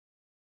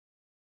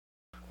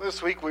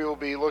This week we will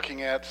be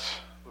looking at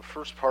the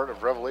first part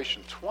of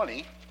Revelation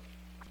 20.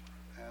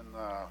 And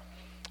I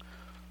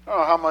don't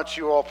know how much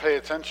you all pay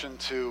attention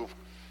to,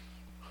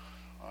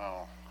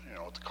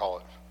 what to call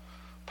it,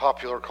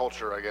 popular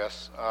culture, I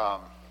guess. An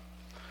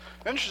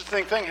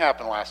interesting thing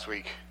happened last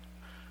week.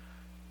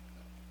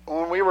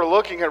 When we were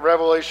looking at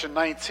Revelation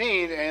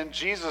 19 and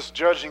Jesus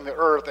judging the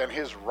earth and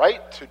his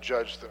right to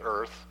judge the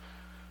earth,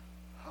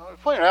 I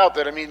pointed out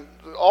that,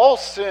 all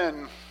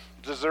sin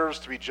deserves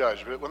to be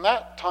judged. But when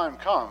that time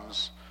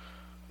comes,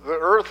 the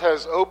earth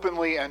has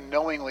openly and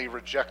knowingly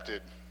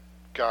rejected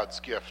God's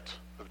gift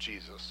of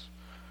Jesus.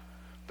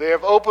 They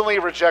have openly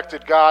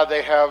rejected God.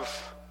 They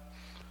have,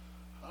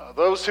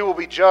 those who will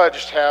be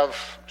judged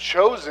have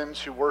chosen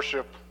to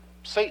worship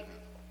Satan.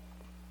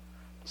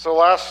 So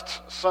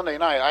last Sunday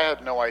night, I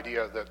had no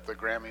idea that the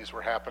Grammys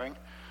were happening.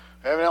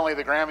 Evidently,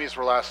 the Grammys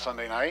were last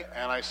Sunday night,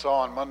 and I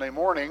saw on Monday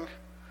morning,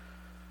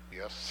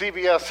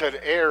 CBS had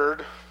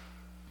aired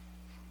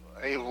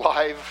a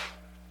live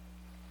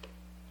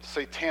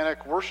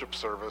satanic worship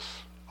service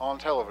on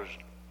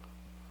television.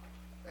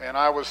 And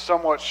I was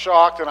somewhat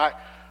shocked, and I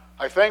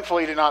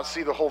thankfully did not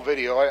see the whole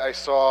video. I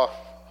saw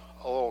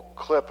a little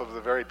clip of the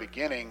very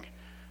beginning,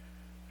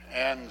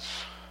 and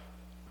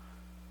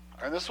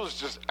this was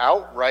just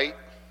outright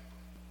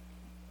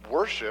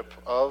worship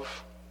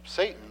of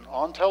Satan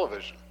on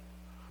television.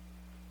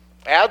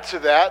 Add to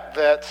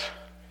that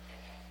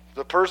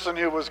the person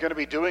who was going to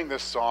be doing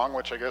this song,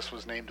 which I guess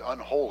was named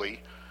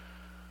Unholy,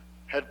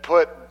 had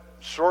put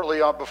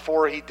shortly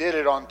before he did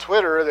it on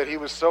Twitter that he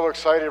was so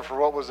excited for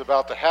what was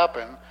about to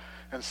happen.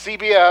 And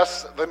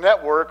CBS, the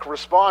network,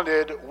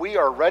 responded, "We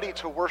are ready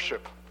to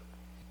worship."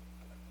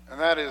 And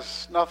that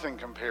is nothing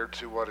compared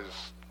to what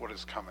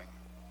is coming.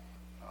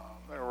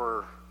 There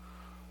were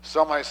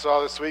some I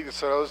saw this week that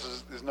said, "Oh,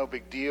 this is no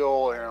big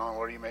deal. What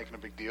are you making a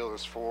big deal of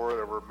this for?"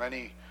 There were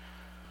many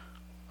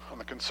on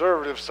the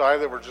conservative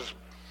side that were just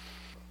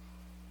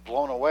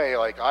blown away,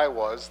 like I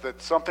was,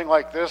 that something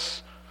like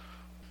this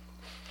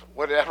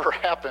would ever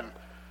happen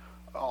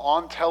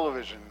on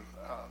television,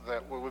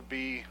 that would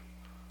be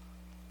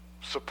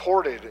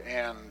supported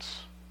and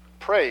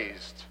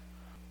praised.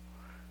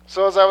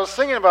 So as I was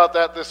thinking about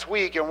that this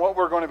week and what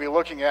we're going to be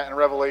looking at in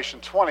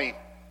Revelation 20,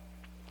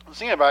 I was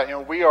thinking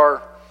about, we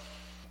are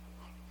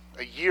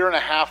a year and a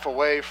half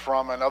away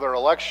from another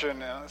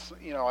election, and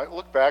I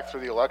look back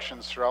through the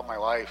elections throughout my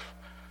life.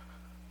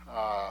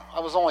 I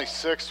was only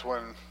 6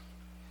 when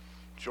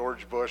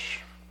George Bush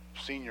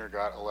Sr.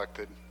 got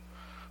elected.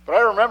 But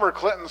I remember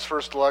Clinton's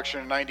first election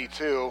in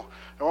 92.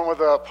 I went with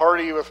a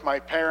party with my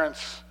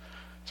parents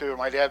to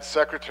my dad's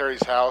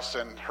secretary's house,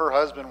 and her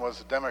husband was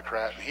a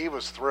Democrat, and he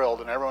was thrilled,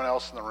 and everyone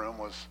else in the room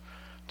was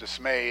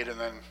dismayed. And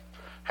then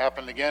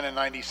happened again in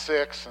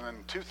 96, and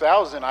in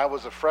 2000, I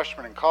was a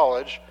freshman in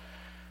college.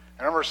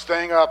 I remember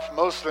staying up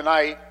most of the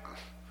night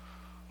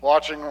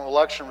watching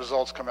election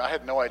results come out. I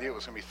had no idea it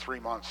was going to be 3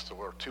 months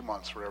or 2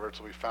 months or whatever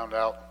until we found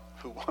out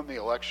who won the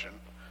election.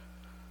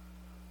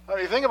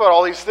 You think about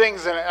all these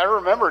things, and I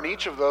remember in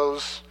each of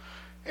those,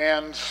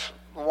 and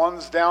the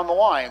ones down the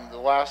line, the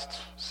last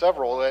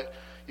several, that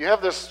you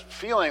have this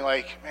feeling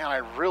like, man, I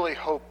really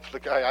hope the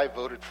guy I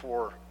voted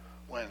for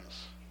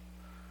wins.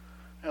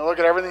 Look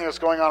at everything that's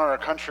going on in our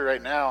country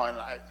right now, and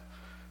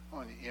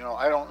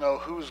I don't know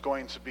who's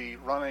going to be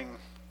running,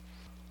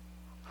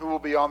 who will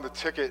be on the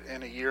ticket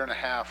in a year and a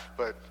half,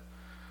 but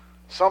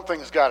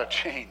something's got to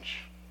change.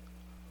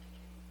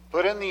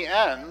 But in the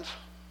end,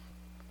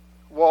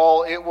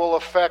 while it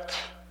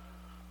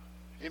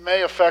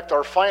may affect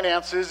our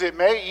finances, it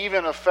may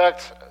even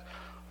affect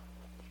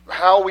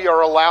how we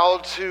are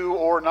allowed to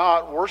or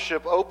not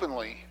worship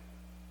openly.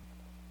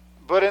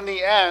 But in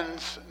the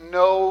end,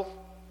 no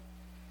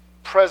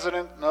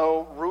president,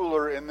 no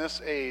ruler in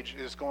this age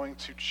is going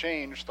to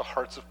change the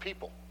hearts of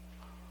people.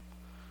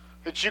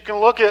 That you can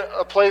look at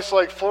a place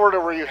like Florida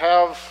where you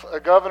have a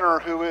governor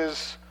who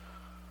is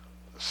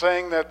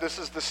saying that this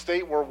is the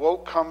state where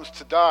woke comes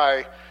to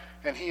die,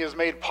 and he has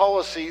made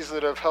policies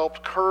that have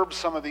helped curb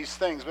some of these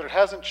things, but it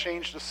hasn't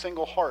changed a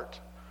single heart.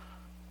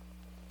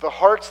 The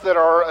hearts that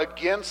are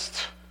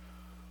against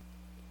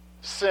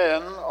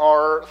sin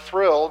are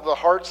thrilled. The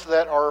hearts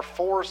that are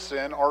for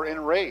sin are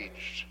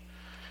enraged.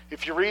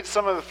 If you read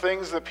some of the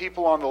things that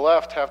people on the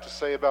left have to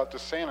say about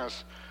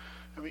DeSantis,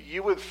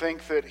 you would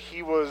think that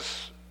he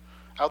was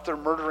out there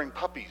murdering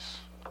puppies.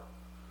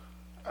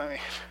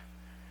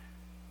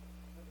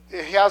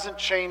 It hasn't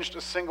changed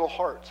a single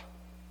heart.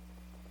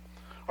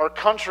 Our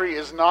country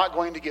is not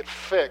going to get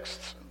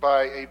fixed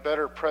by a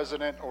better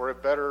president or a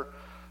better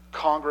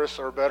Congress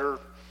or better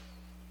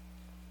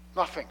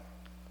nothing.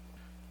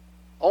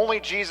 Only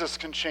Jesus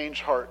can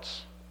change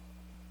hearts.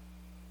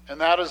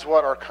 And that is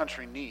what our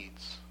country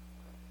needs.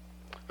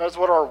 That is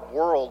what our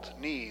world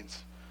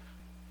needs.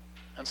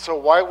 And so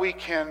why we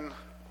can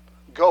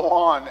go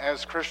on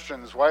as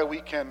Christians, why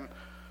we can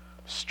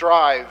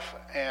strive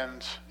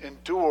and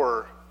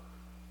endure,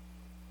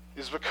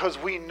 is because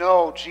we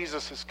know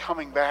Jesus is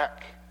coming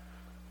back.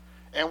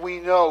 And we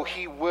know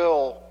he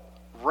will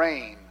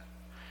reign.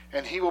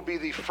 and he will be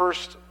the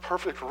first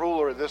perfect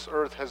ruler this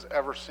earth has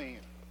ever seen.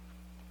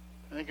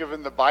 I think of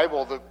in the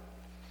Bible,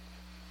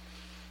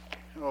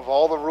 of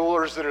all the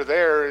rulers that are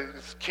there,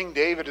 King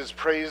David is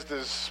praised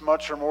as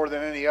much or more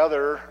than any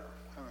other,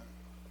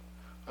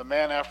 a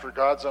man after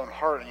God's own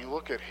heart, and you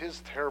look at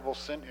his terrible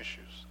sin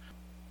issues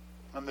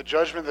and the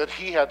judgment that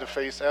he had to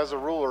face as a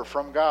ruler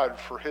from God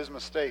for his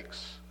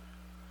mistakes.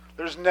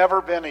 There's never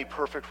been a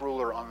perfect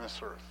ruler on this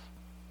earth,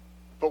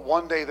 but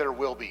one day there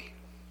will be.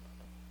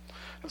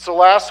 And so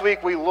last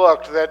week we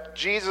looked that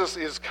Jesus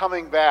is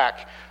coming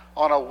back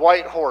on a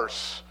white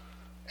horse,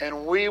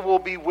 and we will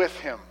be with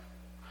him.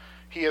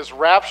 He has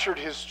raptured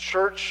his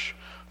church.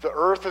 The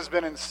earth has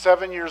been in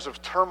 7 years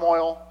of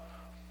turmoil.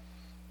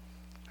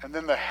 And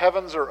then the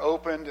heavens are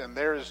opened, and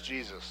there is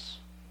Jesus,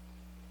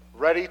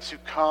 ready to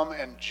come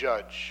and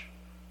judge,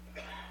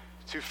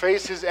 to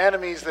face his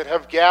enemies that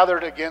have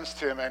gathered against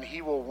him, and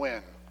he will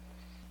win.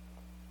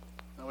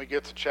 Then we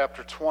get to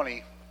chapter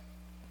 20.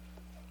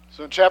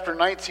 So in chapter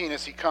 19,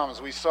 as he comes,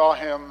 we saw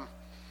him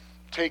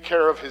take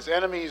care of his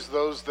enemies,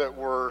 those that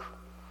were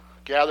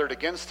gathered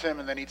against him,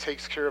 and then he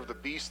takes care of the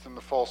beast and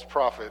the false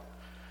prophet.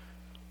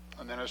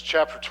 And then as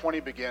chapter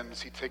 20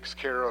 begins, he takes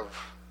care of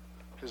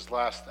his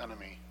last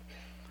enemy.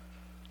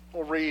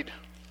 We'll read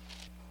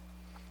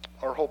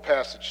our whole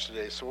passage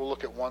today, so we'll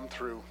look at 1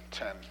 through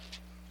 10.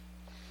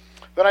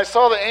 Then I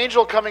saw the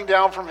angel coming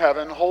down from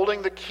heaven,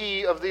 holding the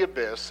key of the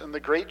abyss and the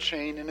great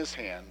chain in his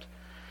hand.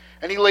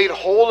 And he laid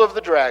hold of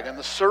the dragon,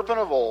 the serpent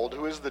of old,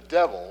 who is the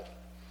devil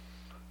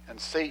and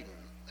Satan,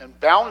 and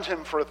bound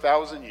him for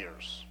 1,000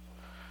 years.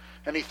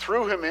 And he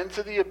threw him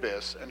into the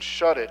abyss and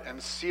shut it and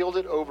sealed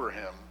it over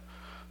him,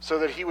 so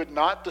that he would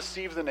not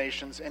deceive the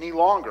nations any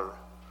longer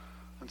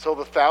until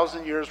the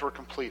 1,000 years were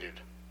completed.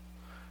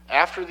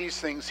 After these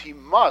things he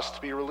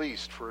must be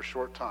released for a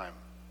short time.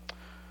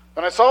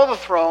 Then I saw the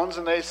thrones,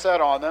 and they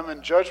sat on them,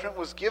 and judgment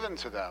was given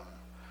to them.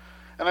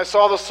 And I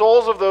saw the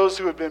souls of those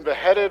who had been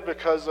beheaded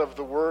because of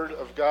the word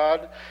of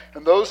God,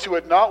 and those who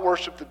had not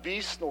worshipped the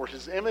beast nor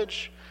his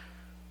image,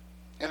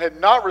 and had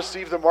not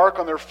received the mark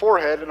on their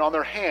forehead and on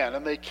their hand,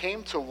 and they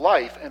came to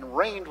life and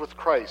reigned with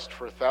Christ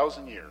for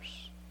 1,000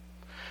 years.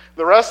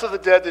 The rest of the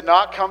dead did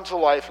not come to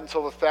life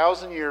until the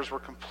 1,000 years were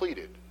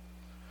completed.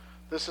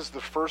 This is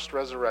the first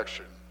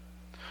resurrection.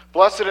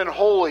 Blessed and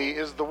holy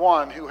is the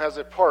one who has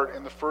a part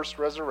in the first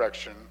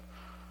resurrection.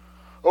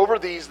 Over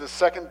these the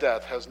second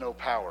death has no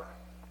power.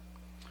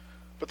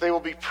 But they will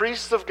be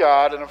priests of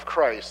God and of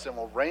Christ, and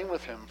will reign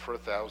with him for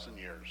 1,000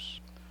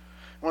 years.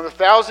 When the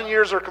 1,000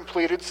 years are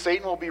completed,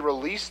 Satan will be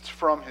released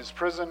from his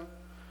prison.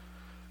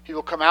 He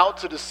will come out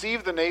to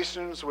deceive the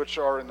nations which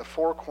are in the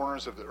four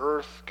corners of the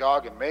earth,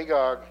 Gog and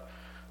Magog,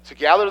 to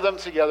gather them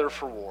together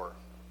for war.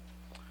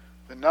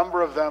 The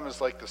number of them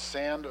is like the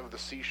sand of the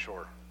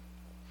seashore.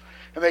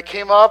 And they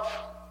came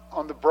up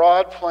on the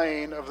broad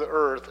plain of the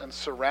earth and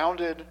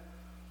surrounded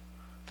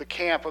the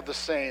camp of the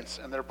saints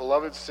and their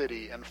beloved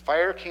city, and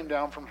fire came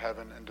down from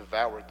heaven and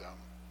devoured them.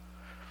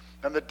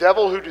 And the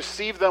devil who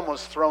deceived them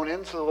was thrown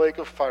into the lake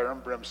of fire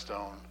and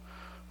brimstone,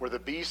 where the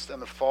beast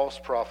and the false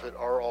prophet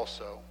are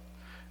also,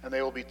 and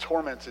they will be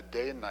tormented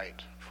day and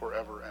night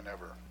forever and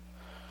ever.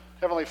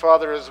 Heavenly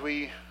Father, as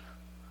we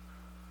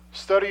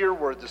study your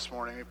word this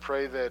morning, we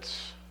pray that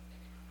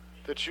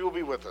you will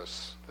be with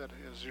us, that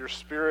as your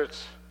Spirit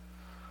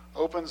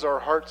opens our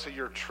heart to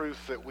your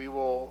truth, that we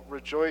will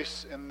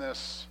rejoice in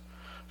this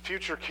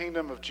future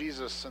kingdom of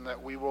Jesus, and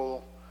that we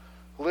will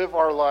live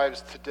our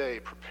lives today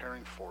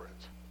preparing for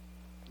it.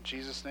 In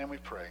Jesus' name we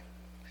pray.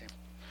 Amen.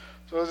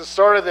 So as it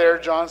started there,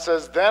 John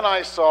says, Then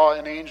I saw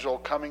an angel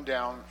coming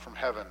down from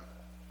heaven,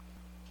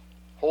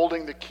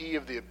 holding the key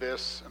of the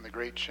abyss and the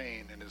great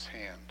chain in his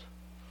hand.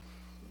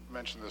 I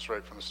mentioned this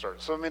right from the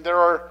start. So, there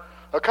are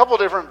a couple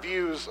different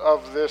views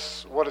of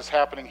this, what is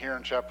happening here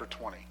in chapter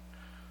 20.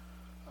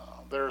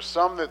 There are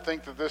some that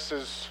think that this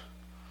is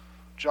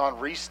John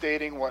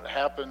restating what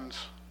happened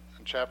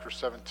in chapter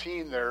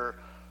 17. There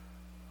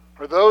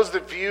are those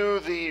that view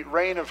the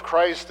reign of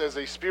Christ as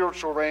a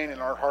spiritual reign in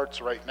our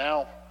hearts right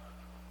now.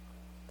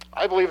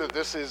 I believe that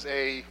this is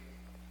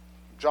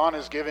John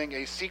is giving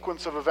a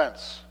sequence of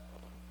events.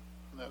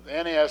 The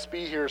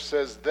NASB here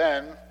says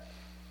then.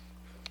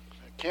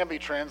 It can be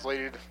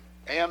translated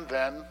and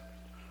then.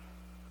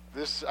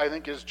 This, I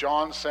think, is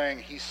John saying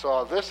he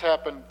saw this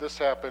happened,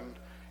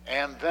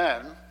 and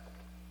then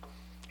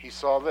he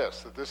saw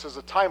this. That this is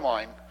a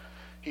timeline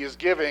he is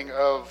giving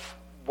of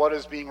what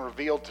is being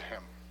revealed to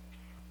him.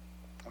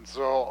 And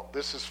so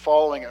this is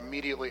following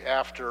immediately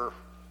after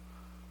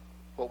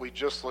what we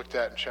just looked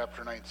at in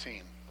chapter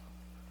 19.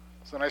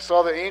 So then I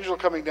saw the angel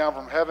coming down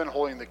from heaven,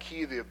 holding the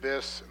key of the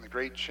abyss and the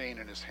great chain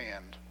in his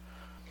hand.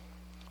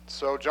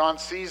 So John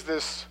sees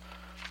this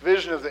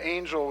vision of the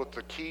angel with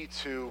the key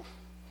to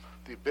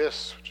the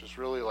abyss, which is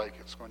really like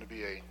it's going to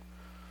be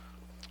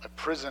a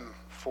prison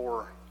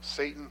for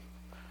Satan.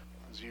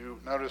 As you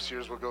notice here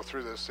as we'll go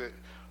through this,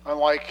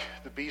 unlike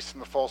the beast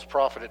and the false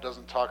prophet, it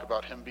doesn't talk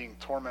about him being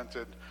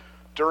tormented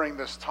during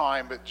this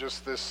time, but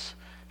just this,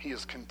 he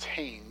is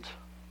contained.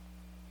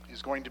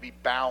 He's going to be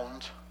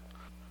bound.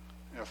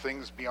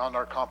 things beyond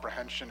our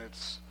comprehension.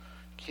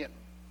 Can't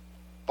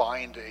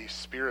bind a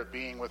spirit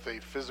being with a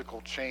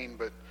physical chain,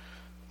 but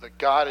that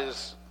God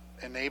has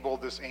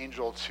enabled this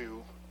angel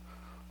to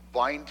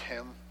bind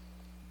him.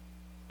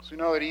 So we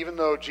know that even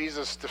though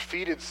Jesus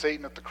defeated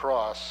Satan at the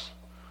cross,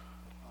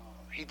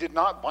 he did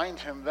not bind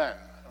him then.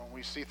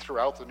 We see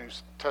throughout the New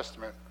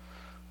Testament,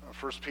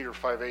 1 Peter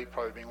 5:8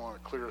 probably being one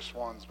of the clearest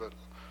ones, but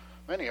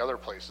many other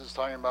places,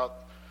 talking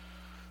about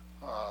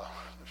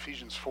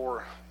Ephesians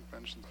 4,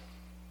 mentioned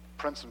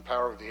prince and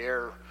power of the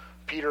air.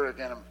 Peter,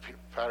 again, in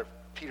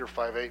Peter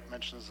 5:8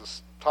 mentions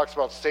this, talks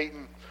about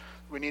Satan.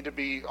 We need to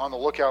be on the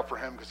lookout for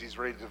him because he's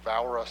ready to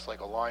devour us like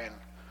a lion.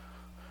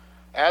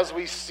 As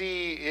we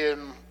see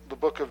in the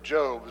book of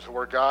Job,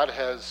 where God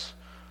has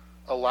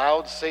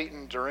allowed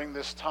Satan during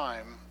this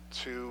time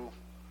to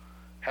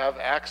have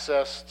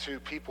access to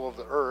people of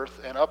the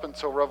earth, and up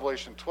until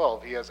Revelation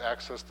 12, he has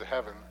access to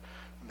heaven.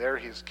 And there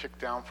he is kicked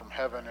down from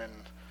heaven, and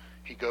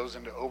he goes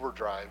into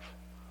overdrive,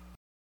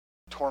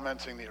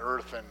 tormenting the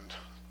earth and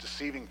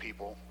deceiving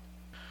people.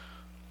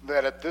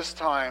 That at this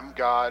time,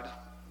 God,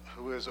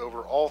 who is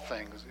over all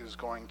things, is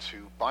going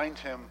to bind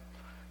him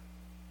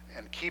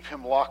and keep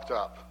him locked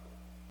up.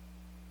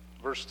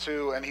 Verse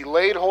 2, and he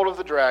laid hold of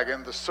the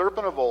dragon, the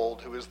serpent of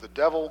old, who is the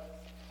devil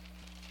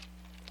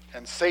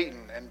and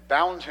Satan, and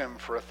bound him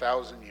for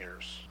 1,000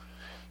 years.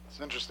 It's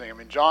interesting. I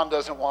mean, John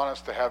doesn't want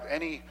us to have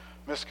any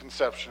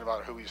misconception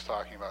about who he's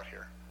talking about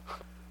here.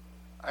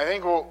 I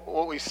think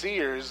what we see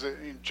here is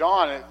that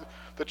John,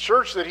 the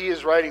church that he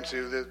is writing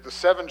to, the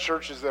 7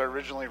 churches that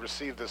originally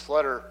received this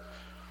letter,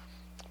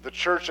 the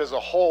church as a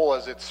whole,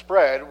 as it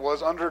spread,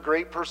 was under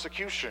great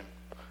persecution.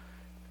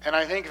 And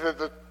I think that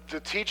the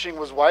teaching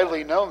was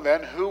widely known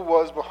then who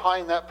was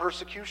behind that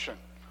persecution.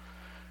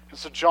 And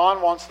so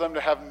John wants them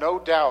to have no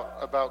doubt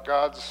about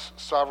God's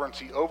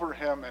sovereignty over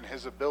him and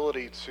his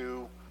ability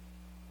to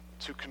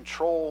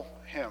control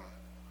him,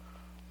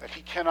 that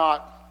he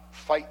cannot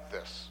fight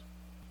this.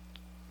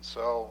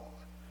 So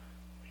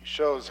he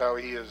shows how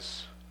he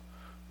is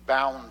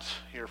bound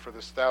here for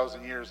this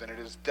 1,000 years, and it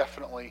is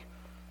definitely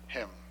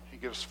him. He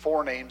gives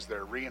 4 names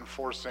there,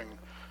 reinforcing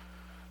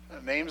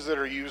names that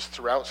are used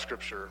throughout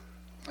Scripture.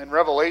 In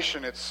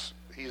Revelation,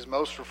 he's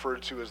most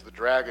referred to as the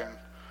dragon.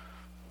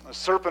 The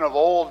serpent of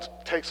old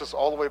takes us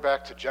all the way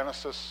back to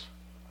Genesis.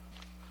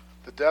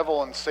 The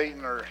devil and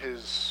Satan are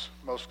his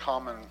most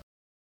common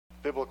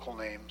biblical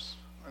names.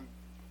 And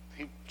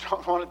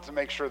John wanted to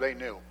make sure they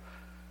knew.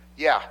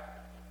 Yeah,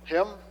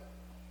 him,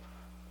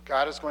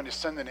 God is going to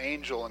send an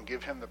angel and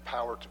give him the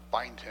power to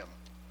bind him.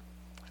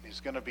 And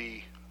he's going to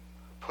be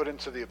put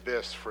into the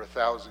abyss for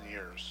 1,000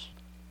 years.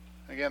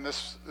 Again,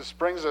 this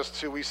brings us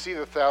to, we see the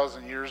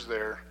 1,000 years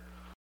there.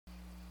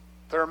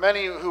 There are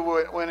many who,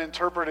 when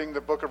interpreting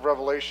the book of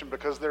Revelation,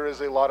 because there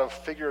is a lot of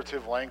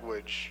figurative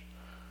language,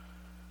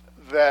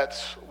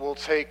 that will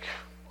take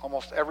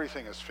almost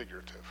everything as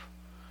figurative.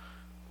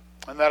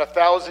 And that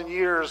 1,000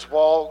 years,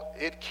 while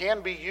it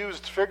can be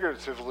used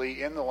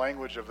figuratively in the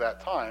language of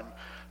that time,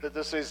 that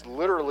this is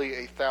literally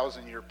a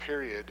 1,000-year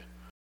period,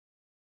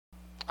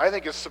 I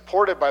think is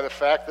supported by the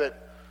fact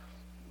that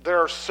there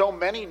are so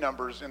many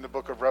numbers in the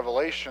book of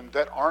Revelation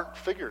that aren't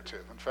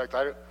figurative. In fact,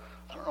 I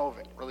don't know of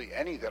really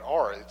any that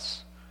are.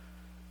 It's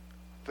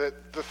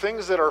that the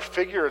things that are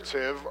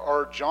figurative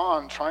are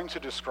John trying to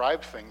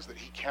describe things that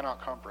he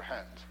cannot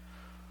comprehend.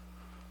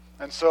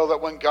 And so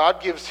that when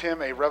God gives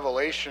him a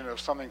revelation of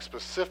something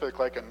specific,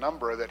 like a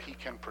number that he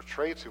can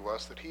portray to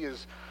us, that he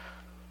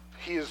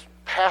is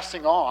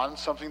passing on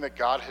something that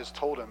God has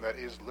told him that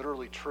is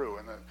literally true,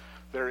 and that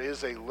there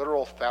is a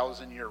literal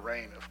 1,000-year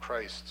reign of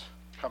Christ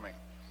coming.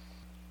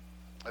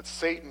 That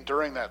Satan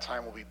during that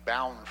time will be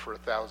bound for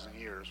 1,000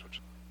 years.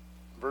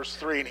 Verse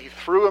 3, and he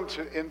threw him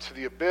into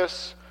the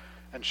abyss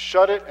and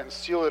shut it and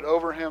sealed it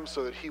over him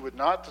so that he would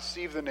not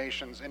deceive the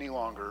nations any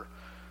longer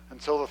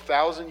until the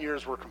 1,000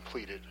 years were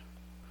completed.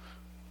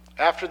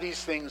 After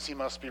these things he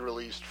must be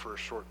released for a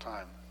short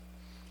time.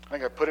 I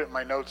think I put it in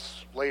my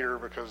notes later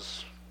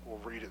because we'll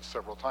read it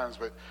several times,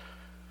 but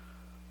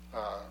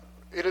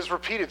it is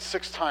repeated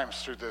 6 times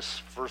through this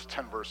first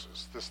 10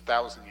 verses, this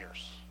 1,000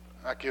 years.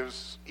 That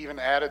gives even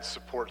added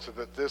support to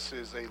that this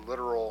is a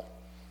literal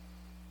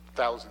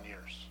 1,000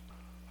 years.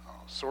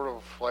 Sort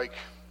of like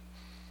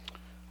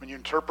when you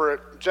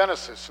interpret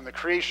Genesis and the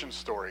creation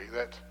story,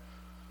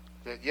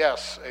 that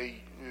yes, a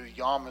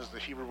yom is the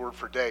Hebrew word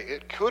for day.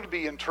 It could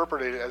be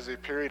interpreted as a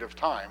period of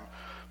time,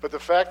 but the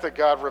fact that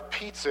God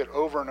repeats it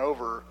over and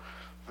over,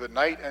 the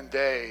night and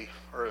day,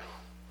 or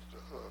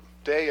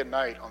day and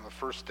night on the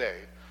first day,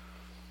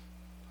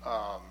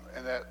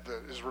 and that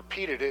is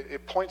repeated,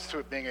 it points to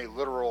it being a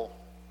literal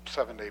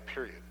 7-day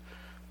period.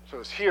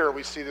 So as here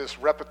we see this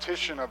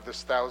repetition of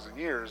this 1,000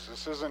 years.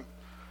 This isn't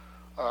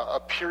a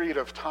period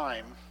of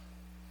time,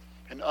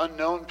 an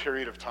unknown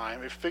period of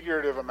time, a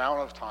figurative amount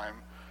of time,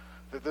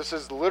 that this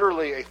is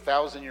literally a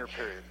 1,000-year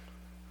period.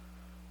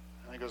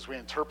 I think as we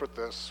interpret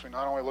this, we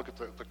not only look at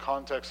the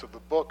context of the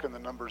book and the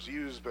numbers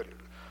used, but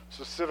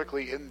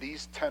specifically in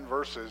these 10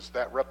 verses,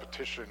 that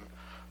repetition,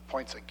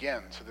 points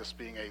again to this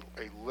being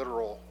a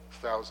literal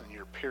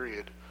 1,000-year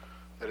period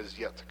that is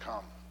yet to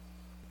come.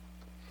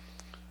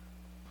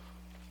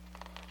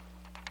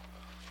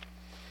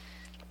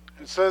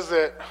 It says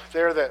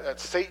that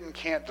Satan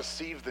can't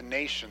deceive the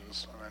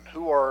nations. And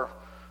who are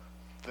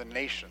the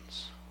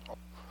nations?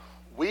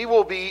 We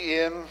will be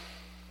in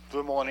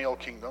the millennial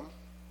kingdom,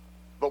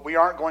 but we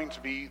aren't going to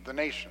be the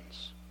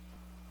nations.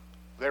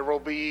 There will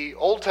be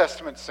Old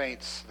Testament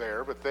saints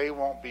there, but they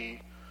won't be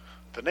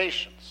the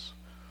nations.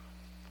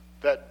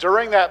 That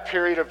during that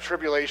period of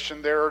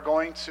tribulation, there are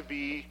going to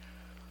be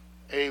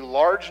a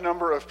large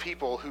number of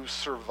people who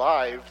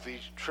survived the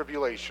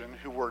tribulation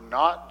who were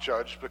not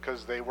judged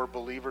because they were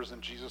believers in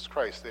Jesus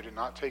Christ. They did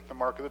not take the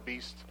mark of the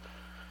beast.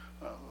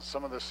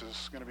 Some of this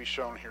is going to be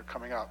shown here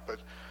coming up. But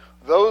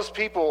those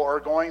people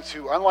are going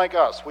to, unlike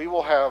us, we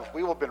will have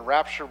been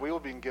raptured, we will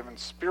be given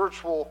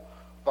spiritual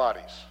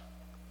bodies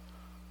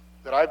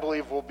that I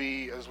believe will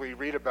be, as we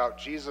read about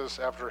Jesus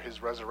after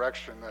his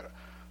resurrection,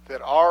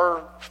 that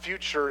our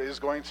future is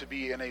going to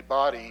be in a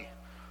body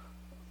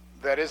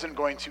that isn't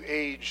going to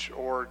age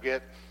or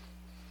get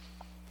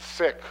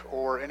sick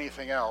or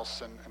anything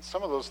else. And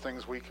some of those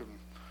things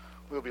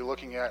we'll be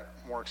looking at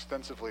more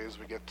extensively as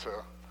we get to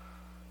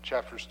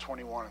chapters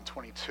 21 and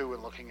 22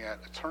 and looking at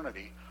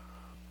eternity.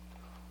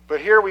 But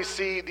here we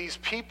see these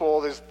people,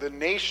 the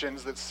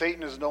nations that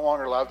Satan is no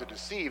longer allowed to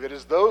deceive. It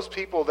is those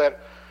people that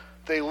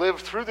they live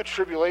through the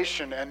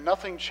tribulation and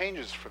nothing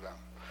changes for them.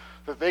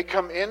 That they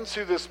come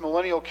into this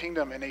millennial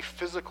kingdom in a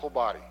physical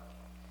body.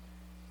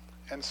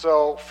 And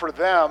so for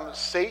them,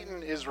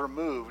 Satan is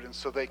removed, and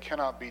so they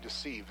cannot be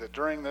deceived. That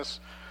during this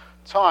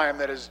time,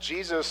 that as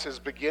Jesus is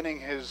beginning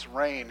his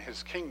reign,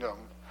 his kingdom,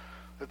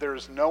 that there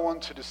is no one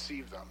to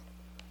deceive them.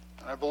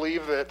 And I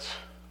believe that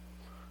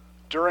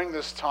during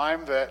this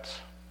time that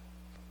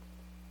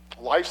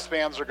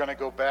lifespans are going to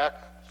go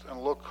back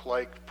and look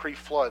like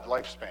pre-flood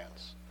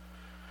lifespans.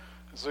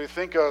 And so you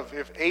think of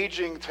if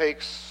aging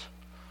takes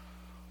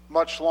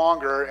much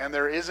longer and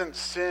there isn't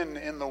sin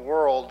in the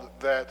world,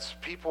 that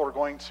people are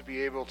going to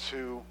be able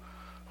to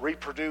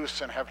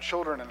reproduce and have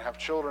children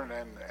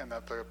and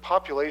that the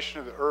population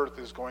of the earth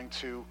is going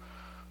to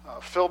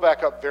fill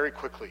back up very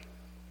quickly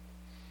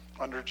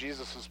under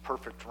Jesus'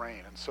 perfect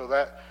reign. And so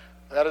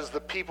that is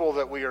the people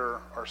that we are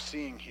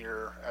seeing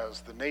here as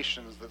the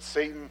nations that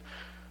Satan,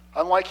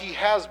 unlike he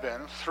has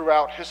been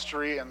throughout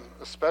history and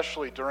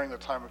especially during the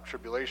time of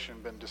tribulation,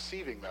 been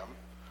deceiving them.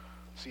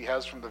 So he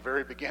has from the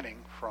very beginning,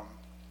 from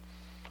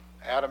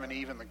Adam and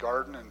Eve in the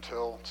garden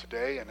until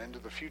today and into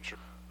the future.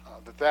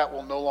 That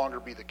will no longer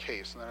be the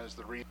case, and that is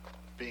the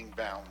being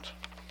bound.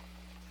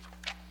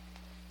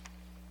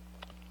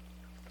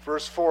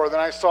 Verse 4, then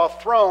I saw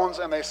thrones,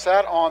 and they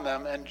sat on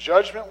them, and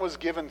judgment was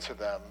given to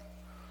them.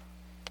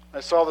 I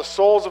saw the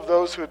souls of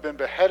those who had been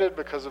beheaded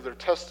because of their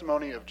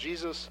testimony of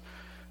Jesus,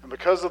 and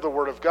because of the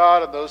word of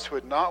God, and those who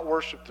had not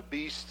worshipped the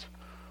beast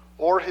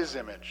or his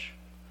image,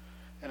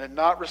 and had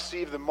not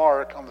received the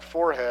mark on the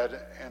forehead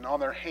and on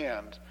their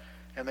hand,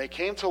 and they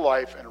came to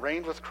life and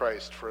reigned with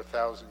Christ for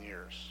 1,000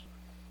 years.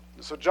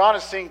 And so John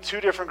is seeing two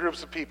different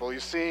groups of people.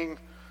 He's seeing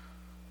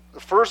the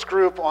first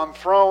group on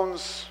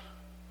thrones,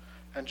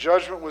 and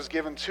judgment was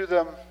given to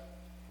them.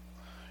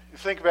 You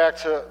think back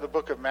to the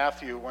book of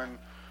Matthew, when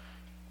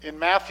in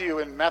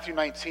Matthew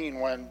 19,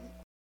 when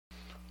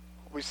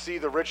we see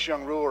the rich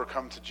young ruler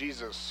come to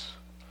Jesus,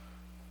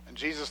 and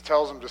Jesus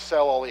tells him to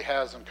sell all he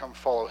has and come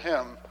follow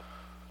him.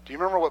 Do you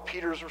remember what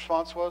Peter's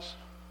response was?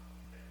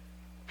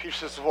 Peter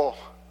says, well,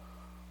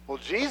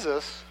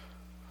 Jesus,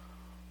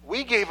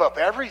 we gave up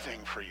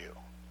everything for you.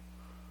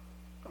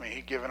 I mean,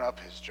 he'd given up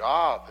his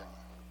job and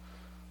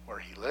where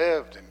he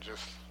lived and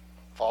just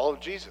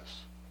followed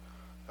Jesus.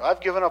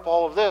 I've given up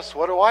all of this.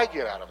 What do I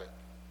get out of it?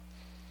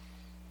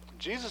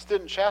 Jesus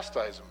didn't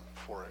chastise him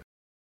for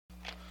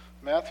it.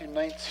 Matthew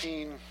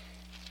 19,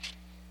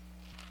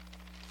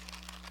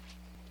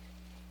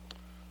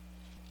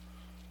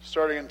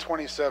 starting in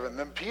 27.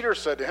 Then Peter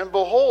said to him,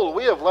 behold,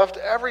 we have left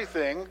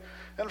everything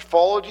and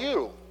followed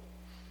you.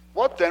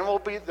 What then will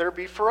there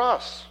be for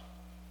us?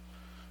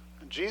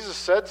 And Jesus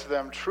said to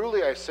them,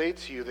 truly I say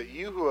to you that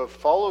you who have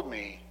followed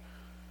me,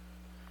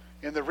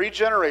 in the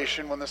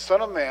regeneration, when the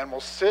Son of Man will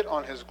sit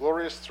on his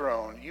glorious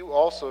throne, you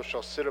also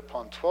shall sit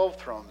upon 12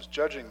 thrones,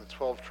 judging the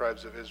 12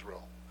 tribes of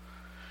Israel.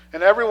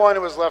 And everyone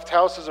who has left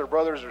houses or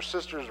brothers or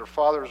sisters or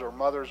fathers or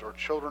mothers or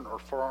children or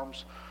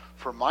farms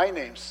for my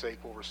name's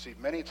sake will receive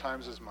many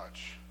times as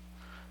much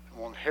and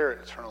will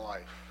inherit eternal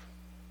life.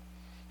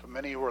 But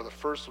many who are the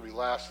first will be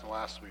last, and the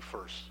last will be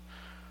first.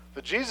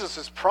 But Jesus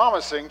is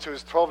promising to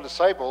his 12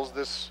 disciples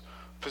this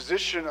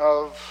position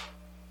of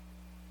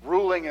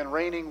ruling and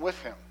reigning with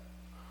him.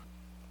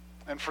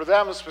 And for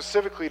them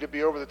specifically to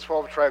be over the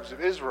 12 tribes of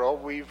Israel,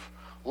 we've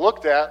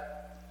looked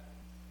at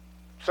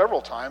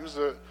several times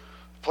the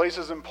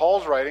places in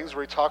Paul's writings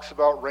where he talks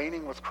about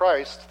reigning with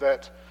Christ,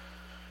 that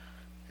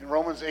in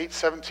Romans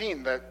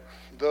 8:17, that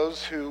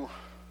those who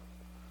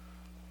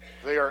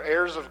they are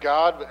heirs of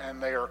God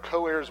and they are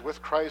co-heirs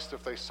with Christ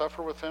if they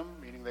suffer with him,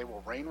 meaning they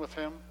will reign with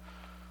him.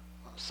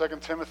 2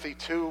 Timothy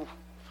 2,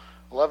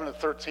 11 and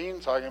 13,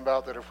 talking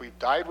about that if we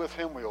died with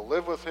him, we will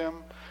live with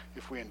him.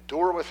 If we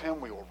endure with him,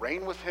 we will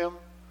reign with him.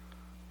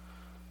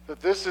 That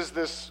this is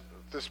this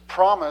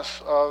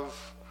promise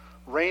of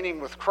reigning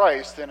with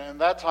Christ. And in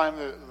that time,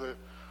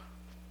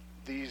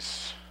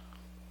 these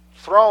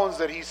thrones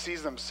that he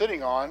sees them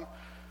sitting on,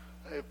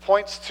 it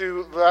points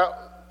to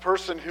that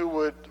person who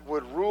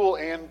would rule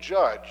and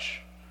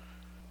judge.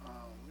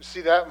 You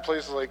see that in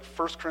places like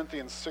 1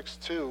 Corinthians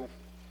 6:2.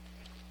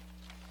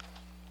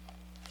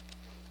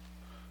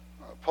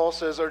 Paul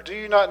says, "Or do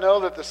you not know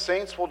that the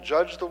saints will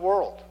judge the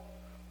world?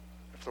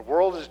 If the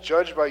world is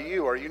judged by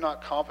you, are you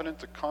not competent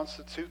to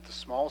constitute the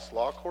smallest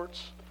law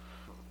courts?"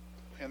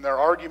 In their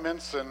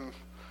arguments and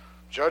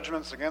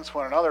judgments against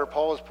one another,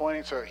 Paul is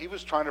pointing to, he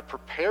was trying to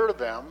prepare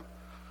them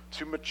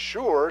to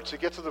mature, to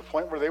get to the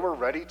point where they were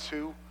ready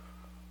to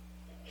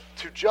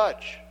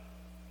judge.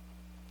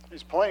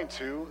 He's pointing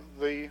to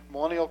the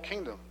millennial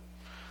kingdom.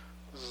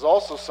 This is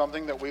also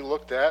something that we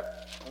looked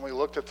at when we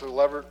looked at the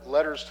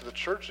letters to the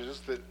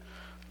churches, that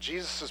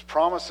Jesus'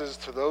 promises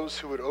to those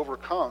who would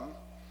overcome.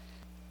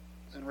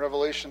 In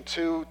Revelation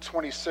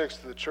 2:26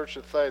 to the church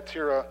at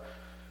Thyatira,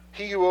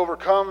 "He who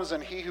overcomes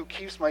and he who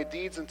keeps my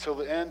deeds until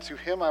the end, to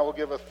him I will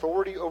give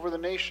authority over the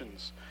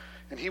nations,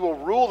 and he will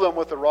rule them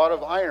with a rod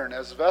of iron,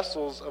 as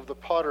vessels of the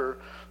potter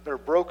that are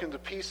broken to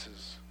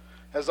pieces,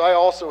 as I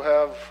also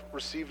have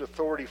received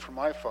authority from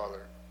my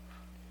Father.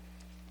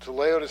 To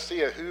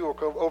Laodicea, who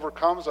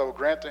overcomes, I will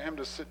grant to him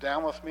to sit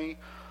down with me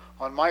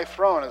on my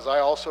throne, as I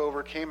also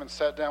overcame and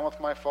sat down with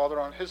my Father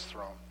on his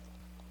throne."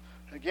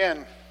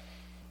 Again,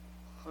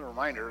 a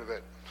reminder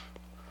that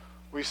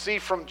we see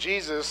from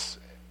Jesus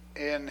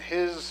in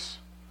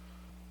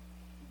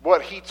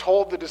what he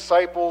told the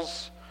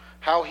disciples,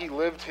 how he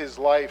lived his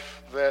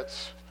life,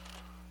 that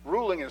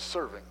ruling is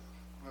serving.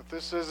 That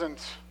this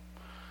isn't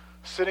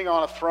sitting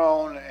on a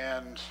throne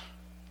and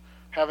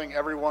having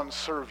everyone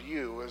serve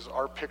you, as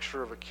our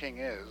picture of a king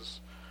is.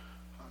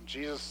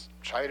 Jesus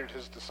chided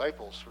his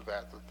disciples for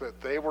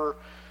that they were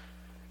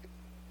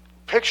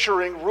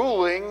picturing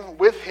ruling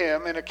with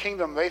him in a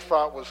kingdom they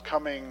thought was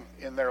coming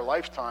in their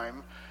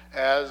lifetime,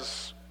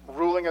 as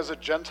ruling as a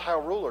Gentile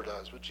ruler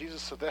does. But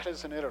Jesus said that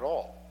isn't it at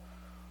all.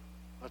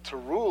 That to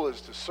rule is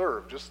to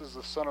serve, just as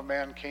the Son of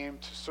Man came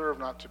to serve,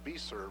 not to be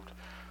served.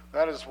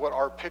 That is what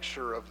our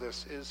picture of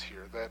this is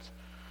here,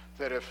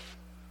 that if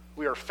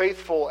we are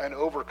faithful and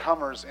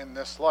overcomers in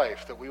this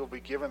life, that we will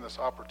be given this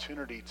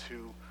opportunity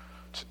to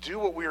do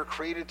what we are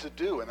created to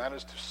do, and that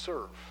is to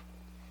serve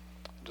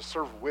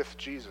with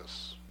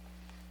Jesus.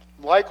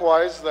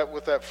 Likewise, that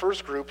with that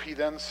first group, he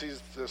then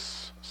sees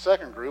this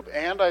second group,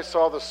 "And I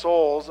saw the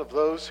souls of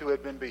those who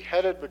had been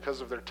beheaded because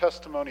of their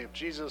testimony of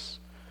Jesus,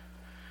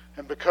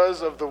 and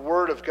because of the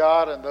word of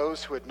God, and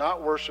those who had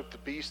not worshipped the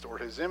beast or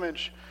his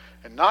image,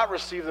 and not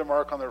received the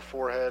mark on their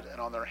forehead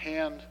and on their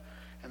hand,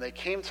 and they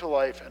came to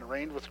life and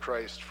reigned with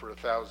Christ for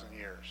 1,000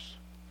 years."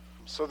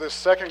 So this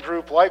second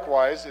group,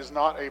 likewise, is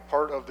not a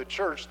part of the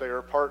church. They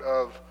are part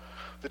of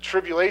the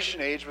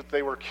tribulation age, but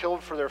they were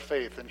killed for their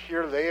faith. And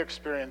here they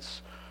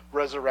experience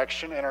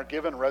resurrection and are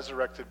given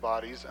resurrected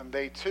bodies, and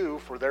they too,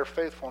 for their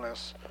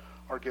faithfulness,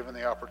 are given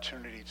the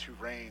opportunity to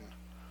reign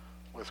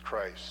with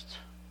Christ.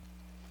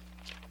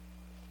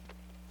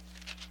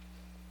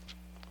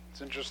 It's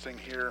interesting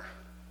here,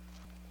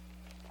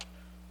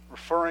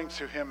 referring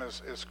to him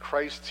as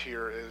Christ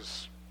here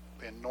is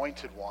the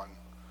anointed one.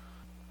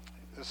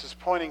 This is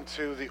pointing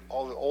to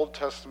all the Old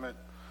Testament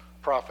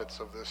prophets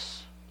of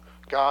this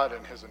God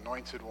and his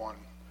anointed one.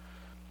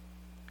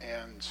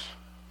 And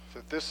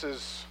that this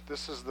is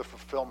the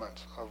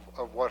fulfillment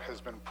of what has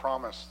been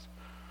promised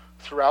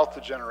throughout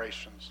the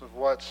generations, of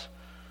what,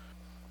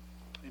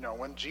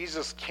 when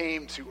Jesus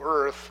came to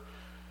earth,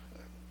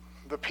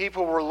 the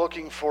people were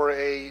looking for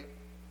a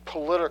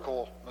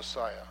political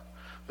Messiah.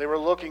 They were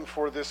looking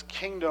for this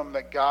kingdom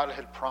that God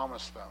had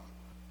promised them.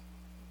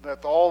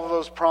 That all of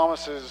those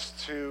promises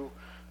to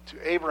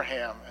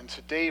Abraham and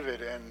to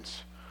David and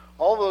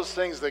all those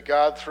things that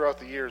God throughout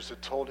the years had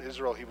told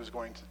Israel he was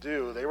going to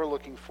do, they were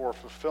looking for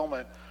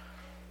fulfillment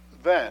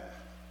then.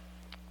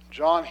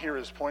 John here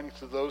is pointing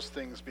to those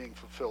things being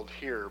fulfilled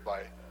here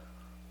by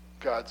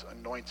God's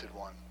anointed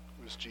one,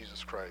 who is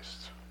Jesus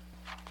Christ.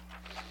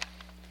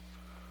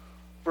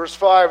 Verse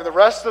 5, "And the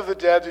rest of the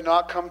dead do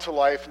not come to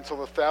life until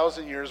the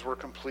 1,000 years were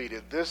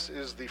completed. This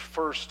is the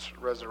first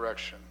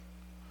resurrection."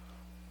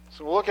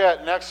 So we'll look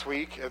at next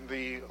week, in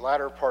the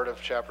latter part of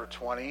chapter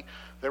 20,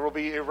 there will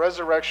be a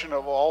resurrection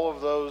of all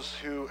of those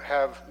who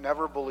have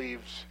never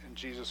believed in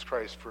Jesus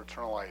Christ for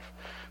eternal life.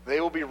 They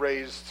will be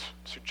raised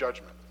to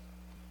judgment.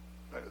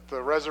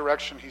 The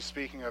resurrection he's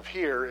speaking of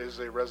here is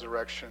a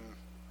resurrection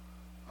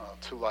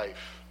to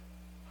life.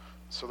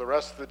 So the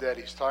rest of the dead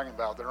he's talking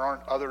about, there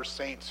aren't other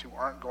saints who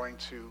aren't going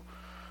to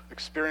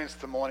experience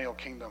the millennial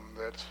kingdom,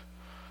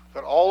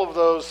 that all of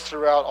those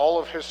throughout all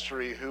of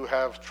history who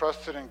have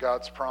trusted in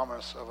God's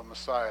promise of a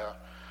Messiah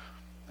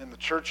in the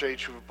church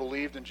age, who have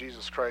believed in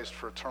Jesus Christ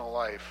for eternal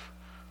life,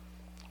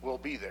 will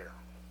be there.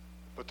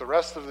 But the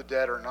rest of the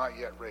dead are not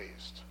yet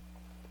raised.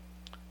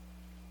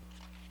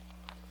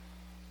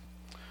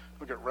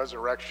 look at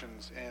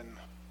resurrections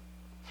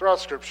throughout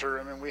Scripture.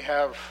 I mean,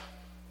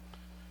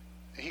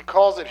 he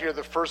calls it here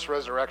the first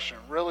resurrection,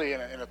 really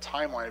in a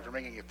timeline, if you're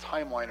making a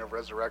timeline of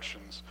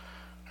resurrections.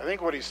 I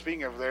think what he's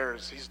speaking of there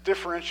is he's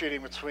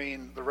differentiating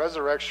between the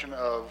resurrection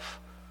of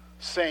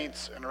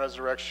saints and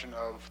resurrection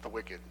of the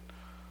wicked.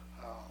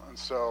 And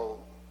so,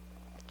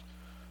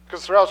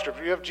 because throughout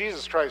Scripture, you have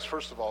Jesus Christ,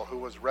 first of all, who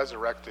was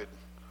resurrected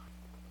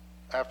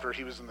after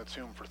he was in the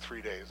tomb for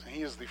 3 days. And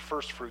he is the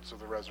first fruits of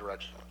the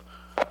resurrection.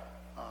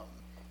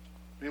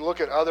 You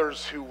look at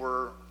others who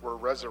were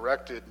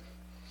resurrected.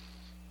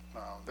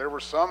 There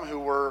were some who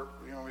were,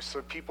 we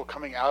saw people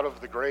coming out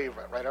of the grave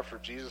right after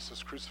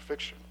Jesus'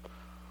 crucifixion.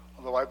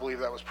 Although I believe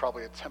that was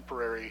probably a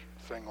temporary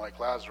thing like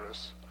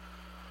Lazarus.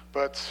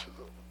 But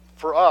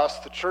for us,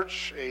 the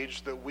church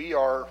age that we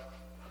are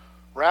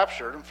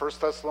raptured, in 1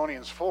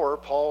 Thessalonians 4,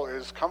 Paul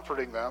is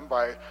comforting them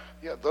by,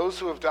 those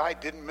who have died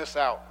didn't miss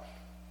out.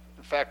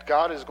 In fact,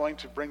 God is going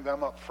to bring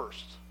them up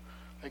first.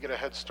 They get a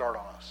head start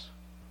on us.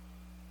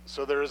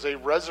 So there is a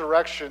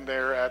resurrection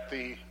there at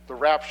the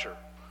rapture.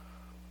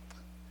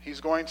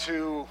 He's going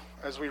to,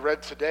 as we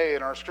read today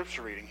in our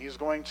scripture reading, he's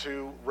going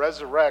to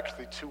resurrect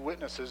the two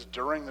witnesses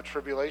during the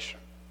tribulation.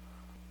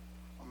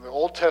 The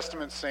Old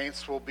Testament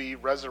saints will be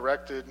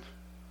resurrected,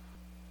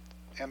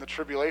 and the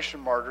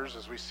tribulation martyrs,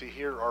 as we see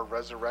here, are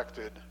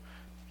resurrected.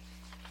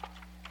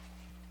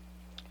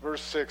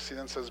 Verse 6, he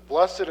then says,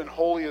 "Blessed and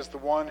holy is the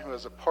one who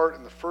has a part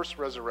in the first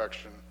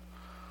resurrection.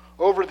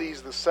 Over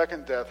these the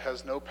second death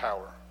has no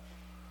power,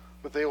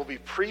 but they will be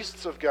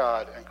priests of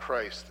God and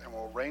Christ and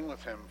will reign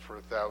with him for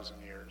 1,000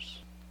 years."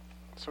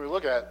 So we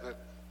look at that.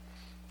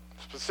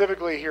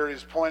 Specifically here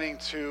he's pointing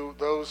to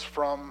those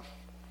from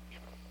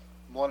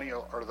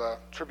millennial or the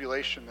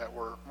tribulation that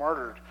were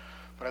martyred.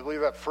 But I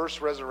believe that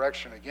first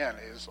resurrection, again,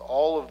 is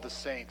all of the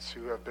saints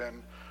who have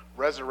been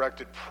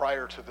resurrected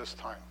prior to this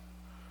time.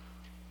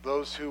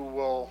 Those who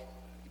will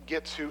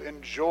get to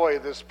enjoy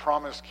this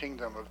promised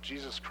kingdom of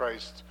Jesus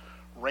Christ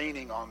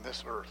reigning on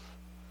this earth.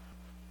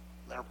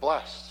 They're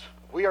blessed.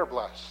 We are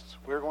blessed.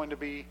 We're going to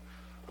be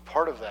a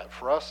part of that.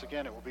 For us,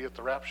 again, it will be at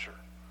the rapture.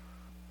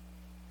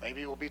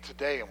 Maybe it will be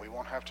today and we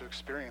won't have to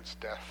experience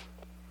death.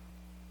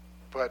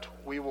 But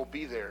we will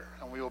be there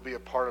and we will be a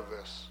part of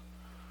this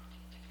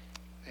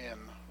in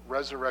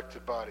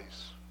resurrected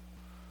bodies.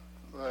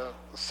 The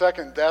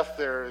second death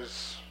there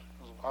is,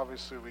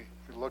 obviously we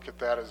look at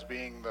that as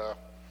being that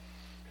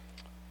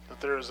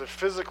there is a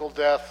physical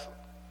death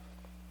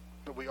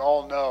that we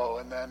all know,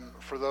 and then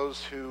for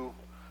those who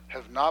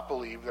have not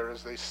believed, there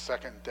is a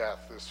second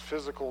death, this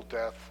physical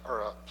death,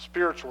 or a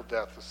spiritual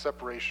death, the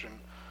separation,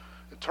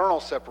 eternal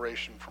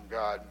separation from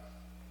God.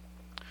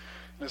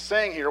 And it's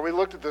saying here, we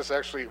looked at this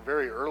actually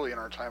very early in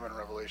our time in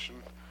Revelation,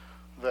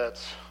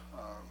 that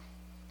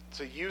it's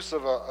a use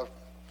of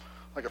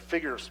like a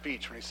figure of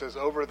speech when he says,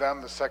 over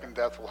them the second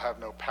death will have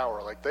no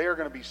power. Like they are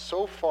going to be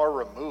so far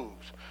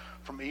removed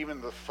from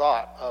even the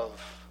thought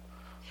of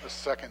a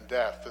second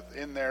death, that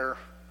in their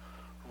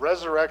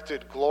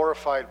resurrected,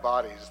 glorified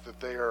bodies, that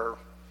the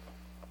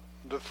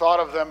thought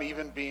of them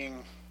even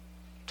being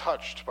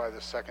touched by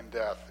the second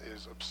death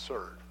is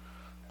absurd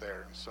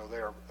there. And so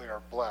they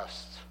are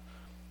blessed.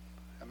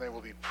 And they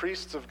will be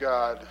priests of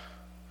God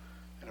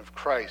and of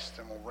Christ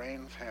and will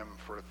reign with him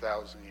for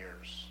 1,000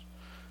 years.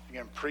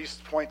 Again,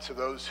 priests point to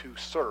those who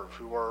serve,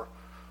 who are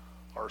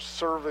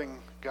serving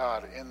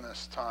God in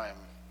this time.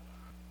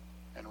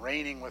 And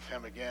reigning with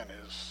him again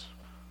is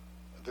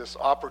this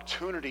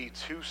opportunity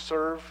to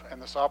serve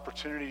and this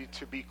opportunity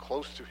to be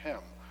close to him.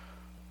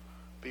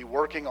 Be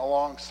working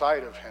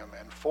alongside of him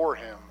and for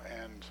him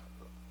and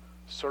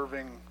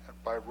serving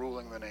by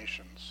ruling the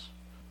nations.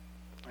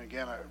 And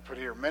again, I put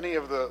here many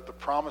of the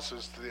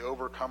promises to the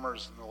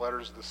overcomers in the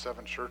letters of the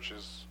seven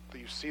churches, that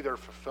you see their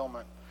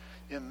fulfillment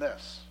in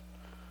this.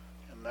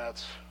 And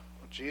that's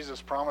what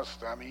Jesus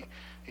promised them.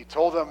 He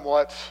told them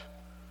what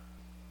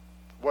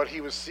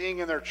he was seeing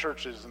in their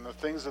churches and the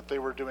things that they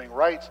were doing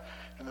right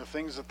and the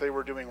things that they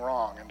were doing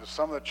wrong. And to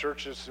some of the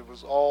churches, it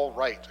was all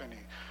right. And you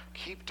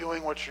keep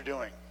doing what you're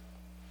doing.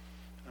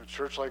 In a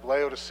church like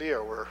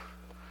Laodicea, where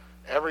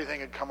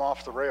everything had come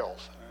off the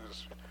rails,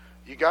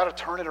 you got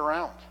to turn it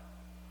around.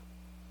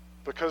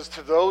 Because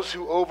to those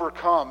who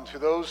overcome, to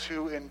those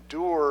who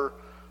endure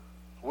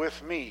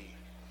with me,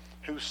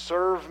 who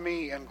serve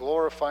me and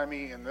glorify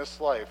me in this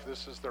life,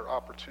 this is their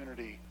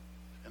opportunity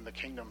in the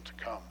kingdom to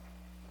come.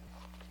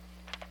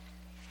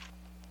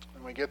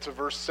 When we get to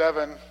verse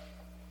 7,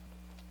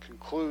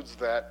 concludes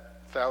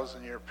that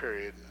 1,000-year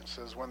period. It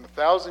says, when the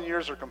 1,000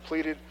 years are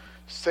completed,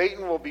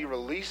 Satan will be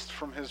released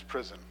from his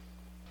prison.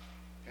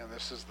 And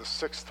this is the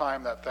sixth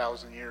time that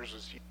 1,000 years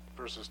is used.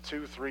 Verses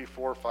 2, 3,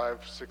 4, 5,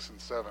 6, and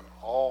 7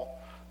 all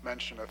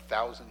mention a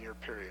 1,000-year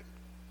period.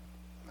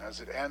 And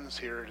as it ends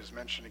here, it is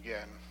mentioned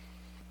again.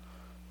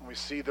 And we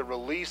see the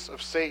release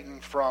of Satan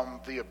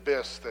from the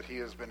abyss that he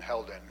has been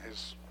held in,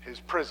 his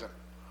prison.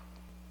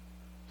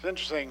 It's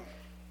interesting.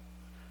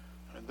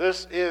 And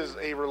this is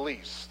a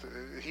release.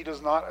 He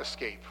does not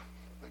escape.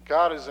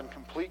 God is in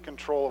complete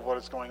control of what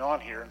is going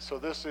on here. And so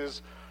this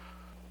is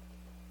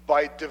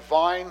by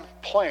divine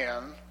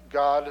plan,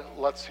 God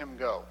lets him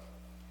go.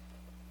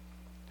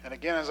 And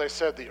again, as I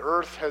said, the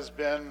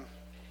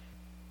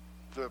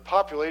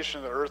population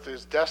of the earth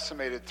is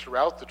decimated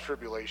throughout the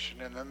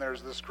tribulation, and then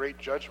there's this great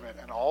judgment,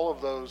 and all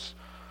of those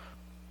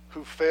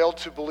who failed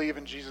to believe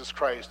in Jesus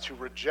Christ, who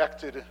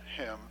rejected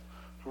him,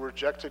 who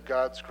rejected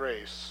God's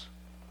grace,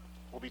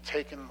 will be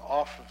taken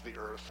off of the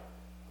earth.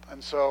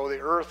 And so the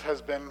earth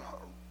has been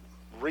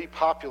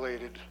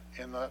repopulated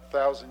in the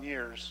 1,000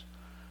 years,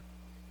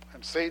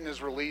 and Satan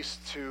is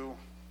released to,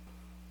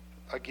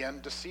 again,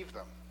 deceive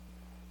them.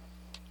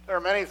 There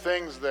are many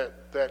things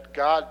that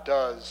God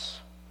does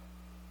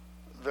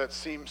that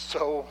seem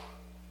so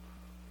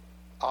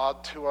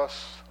odd to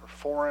us or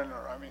foreign,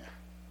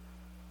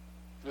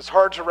 it's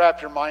hard to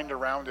wrap your mind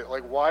around it.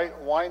 Like,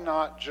 why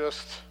not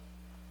just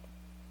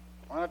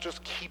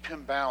keep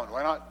him bound?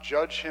 Why not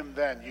judge him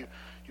then?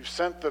 You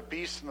sent the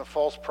beast and the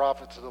false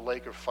prophet to the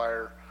lake of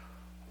fire.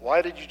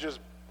 Why did you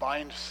just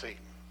bind Satan?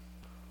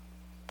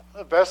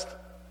 The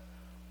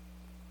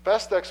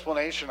best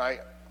explanation I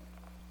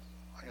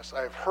guess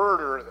I've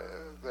heard, or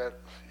that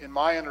in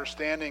my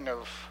understanding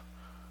of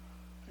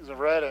things I've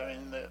read,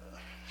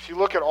 if you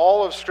look at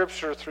all of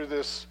Scripture through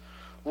this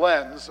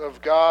lens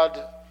of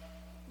God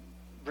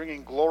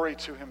bringing glory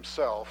to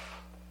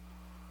himself,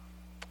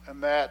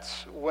 and that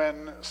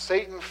when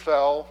Satan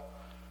fell,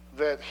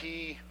 that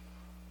he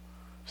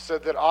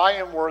said that I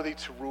am worthy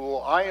to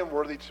rule, I am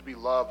worthy to be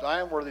loved, I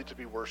am worthy to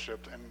be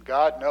worshipped, and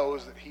God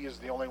knows that he is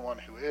the only one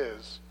who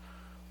is.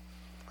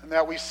 And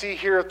that we see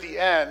here at the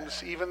end,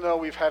 even though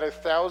we've had a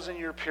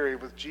 1,000-year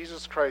period with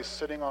Jesus Christ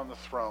sitting on the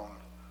throne,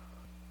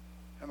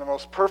 and the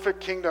most perfect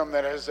kingdom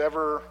that has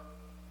ever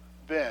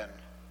been,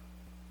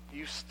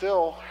 you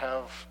still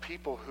have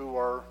people who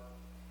are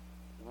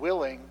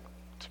willing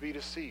to be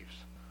deceived,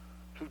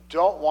 who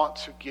don't want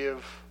to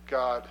give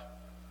God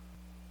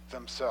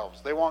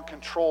themselves. They want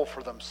control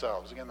for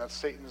themselves. Again, that's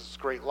Satan's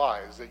great lie,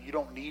 is that you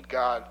don't need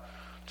God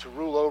to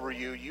rule over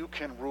you. You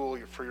can rule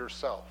for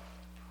yourself.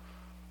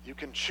 You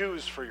can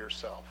choose for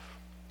yourself.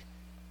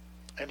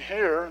 And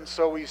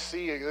so we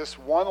see this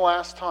one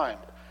last time,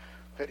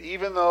 that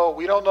even though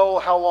we don't know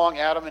how long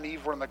Adam and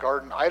Eve were in the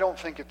garden, I don't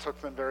think it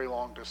took them very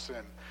long to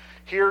sin.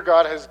 Here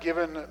God has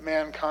given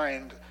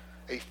mankind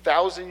a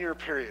 1,000-year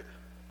period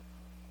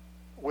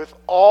with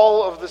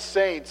all of the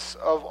saints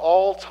of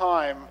all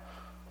time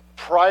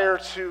prior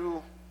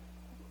to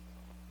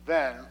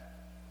then,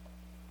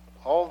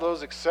 all of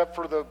those except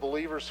for the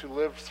believers who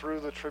lived through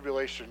the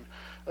tribulation,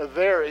 are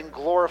there in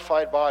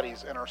glorified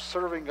bodies and are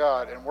serving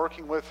God and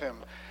working with him.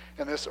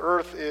 And this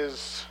earth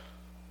it's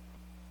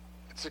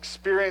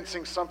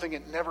experiencing something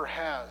it never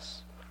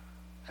has.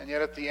 And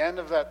yet at the end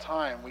of that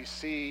time, we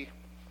see,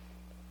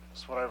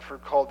 it's what I've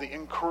heard called the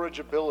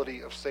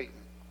incorrigibility of Satan.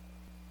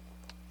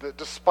 That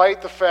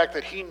despite the fact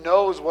that he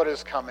knows what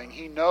is coming,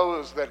 he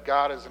knows that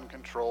God is in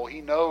control,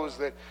 he knows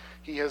that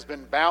he has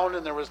been bound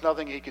and there was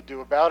nothing he could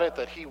do about it,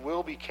 that he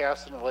will be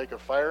cast in the lake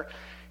of fire,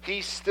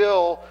 he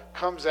still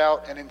comes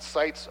out and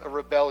incites a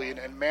rebellion,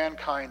 and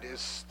mankind is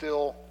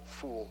still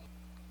fooled.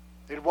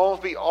 It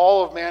won't be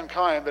all of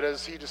mankind, but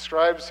as he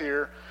describes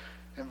here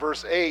in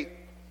verse 8,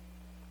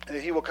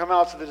 that he will come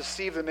out to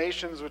deceive the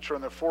nations which are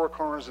in the four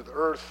corners of the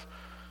earth,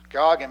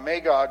 Gog and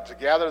Magog, to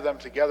gather them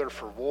together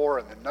for war,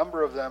 and the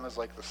number of them is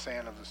like the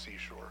sand of the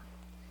seashore.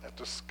 That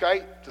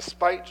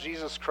despite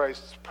Jesus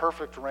Christ's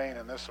perfect reign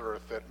in this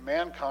earth, that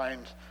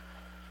mankind,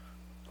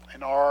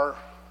 in our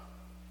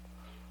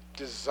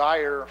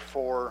desire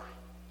for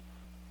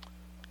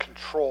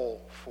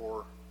control,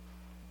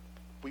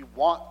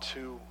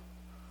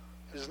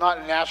 it is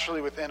not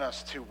naturally within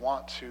us to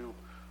want to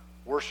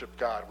worship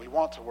God. We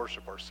want to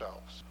worship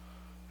ourselves.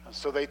 And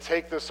so they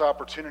take this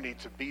opportunity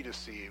to be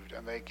deceived,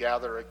 and they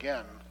gather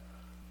again,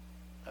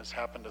 as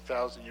happened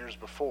 1,000 years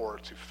before,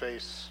 to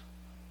face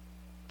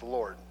the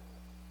Lord.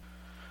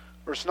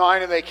 Verse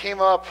 9, and they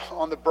came up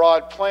on the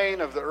broad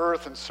plain of the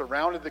earth and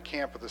surrounded the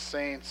camp of the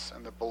saints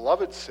and the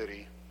beloved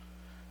city,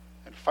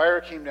 and fire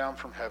came down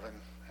from heaven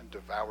and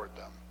devoured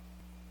them.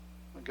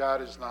 And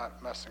God is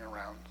not messing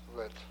around.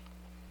 That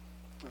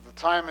the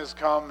time has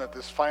come that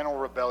this final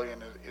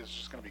rebellion is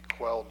just going to be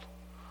quelled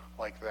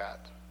like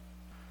that.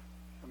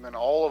 And then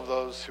all of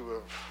those who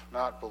have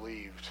not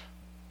believed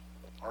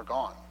are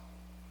gone,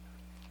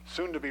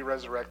 soon to be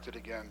resurrected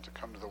again to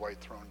come to the white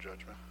throne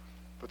judgment.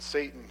 But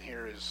Satan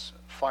here is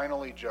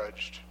finally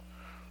judged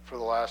for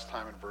the last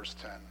time in verse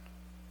 10.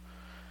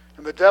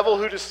 And the devil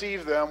who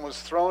deceived them was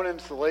thrown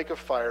into the lake of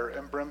fire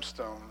and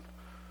brimstone,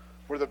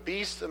 where the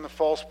beast and the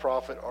false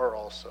prophet are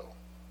also.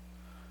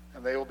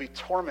 And they will be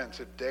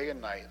tormented day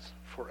and night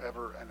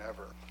forever and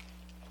ever.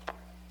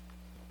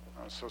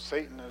 So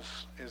Satan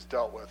is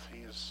dealt with.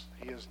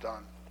 He is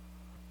done.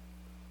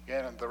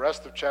 Again, and the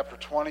rest of chapter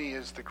 20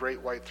 is the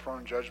great white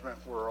throne judgment,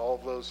 where all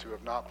of those who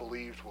have not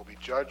believed will be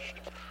judged.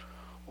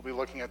 We'll be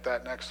looking at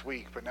that next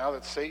week. But now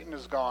that Satan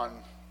is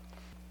gone,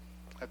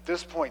 at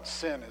this point,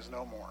 sin is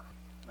no more.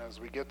 And as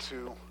we get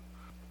to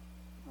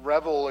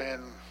revel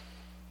in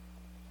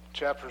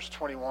chapters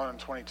 21 and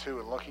 22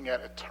 and looking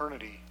at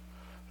eternity,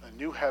 a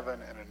new heaven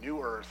and a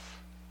new earth,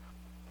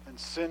 and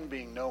sin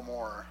being no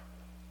more.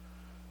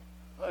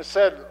 I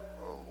said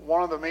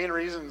one of the main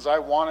reasons I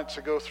wanted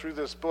to go through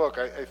this book,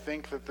 I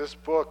think that this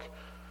book,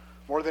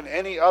 more than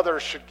any other,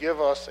 should give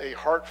us a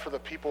heart for the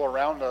people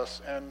around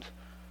us. And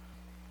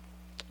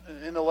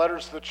in the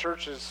letters to the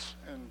churches,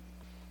 and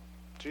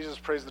Jesus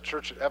praised the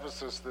church at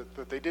Ephesus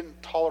that they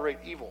didn't tolerate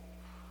evil.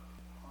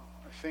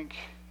 I think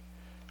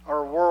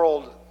our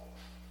world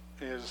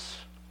is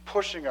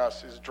pushing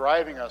us, is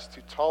driving us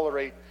to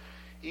tolerate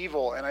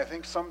evil. And I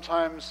think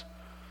sometimes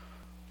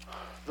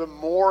the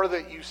more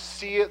that you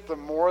see it, the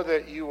more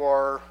that you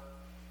are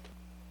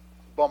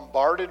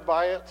bombarded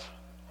by it,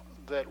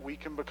 that we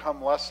can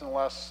become less and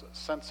less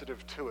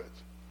sensitive to it.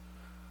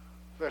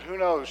 That who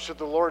knows, should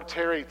the Lord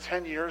tarry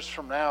 10 years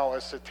from now,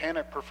 a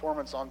satanic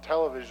performance on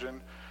television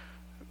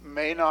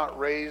may not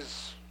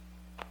raise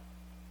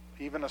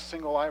even a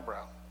single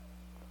eyebrow.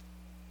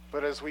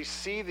 But as we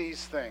see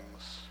these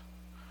things,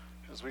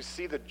 as we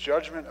see the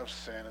judgment of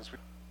sin,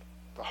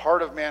 the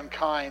heart of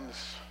mankind,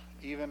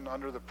 even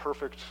under the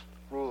perfect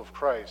rule of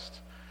Christ,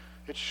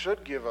 it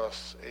should give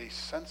us a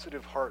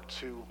sensitive heart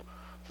to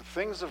the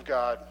things of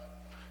God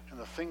and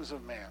the things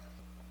of man,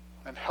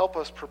 and help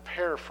us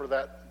prepare for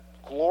that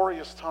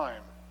glorious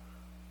time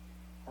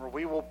where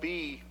we will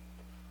be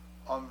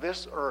on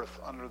this earth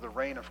under the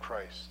reign of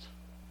Christ.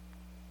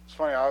 It's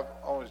funny, I've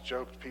always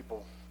joked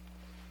people,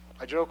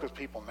 I joke with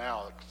people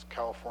now because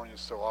California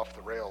is so off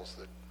the rails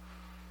that,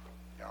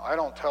 I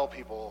don't tell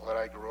people that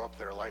I grew up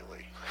there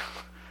lightly.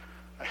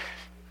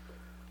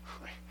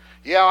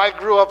 Yeah, I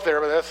grew up there,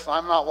 but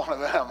I'm not one of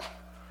them.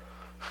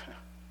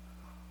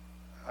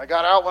 I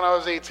got out when I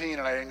was 18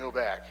 and I didn't go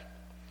back.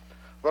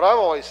 But I've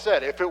always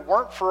said, if it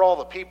weren't for all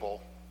the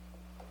people,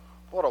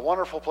 what a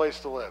wonderful place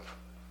to live.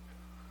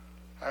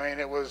 I mean,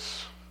 it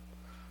was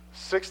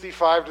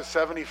 65 to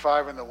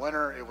 75 in the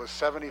winter. It was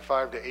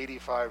 75 to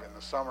 85 in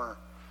the summer.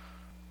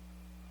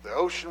 The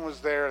ocean was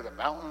there. The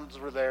mountains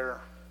were there.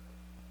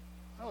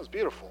 That was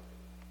beautiful.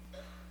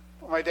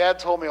 Well, my dad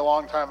told me a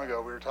long time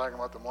ago, we were talking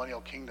about the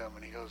millennial kingdom,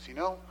 and he goes,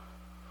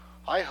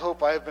 I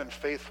hope I've been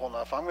faithful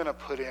enough. I'm going to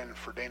put in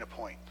for Dana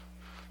Point.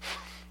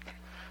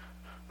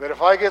 That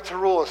if I get to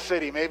rule a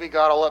city, maybe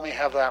God will let me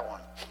have that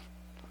one.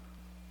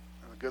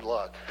 Good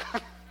luck.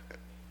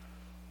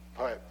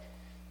 But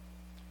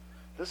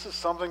this is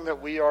something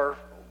that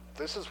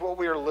this is what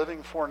we are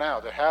living for now.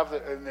 To have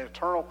an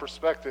eternal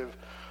perspective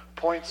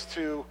points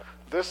to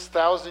this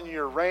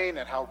 1,000-year reign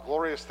and how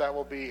glorious that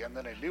will be, and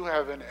then a new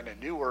heaven and a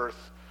new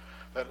earth.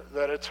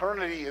 That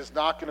eternity is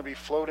not going to be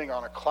floating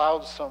on a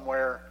cloud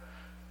somewhere.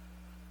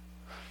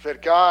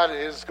 That God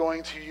is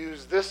going to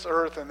use this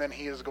earth, and then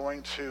he is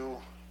going to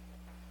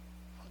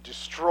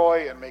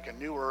destroy and make a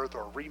new earth,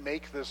 or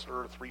remake this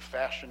earth,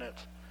 refashion it,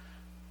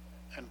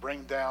 and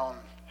bring down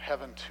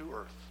heaven to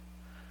earth.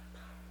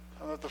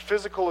 And that the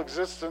physical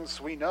existence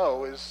we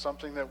know is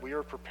something that we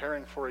are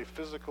preparing for, a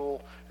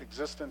physical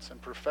existence in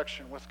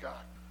perfection with God.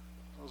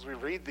 As we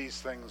read these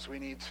things, we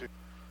need to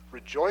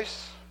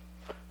rejoice,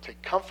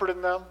 take comfort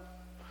in them,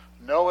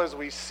 know as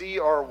we see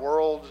our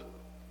world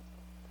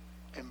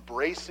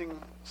embracing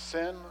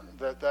sin,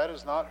 that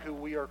is not who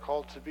we are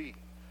called to be.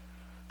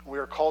 We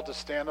are called to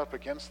stand up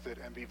against it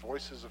and be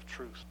voices of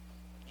truth.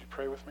 Would you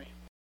pray with me?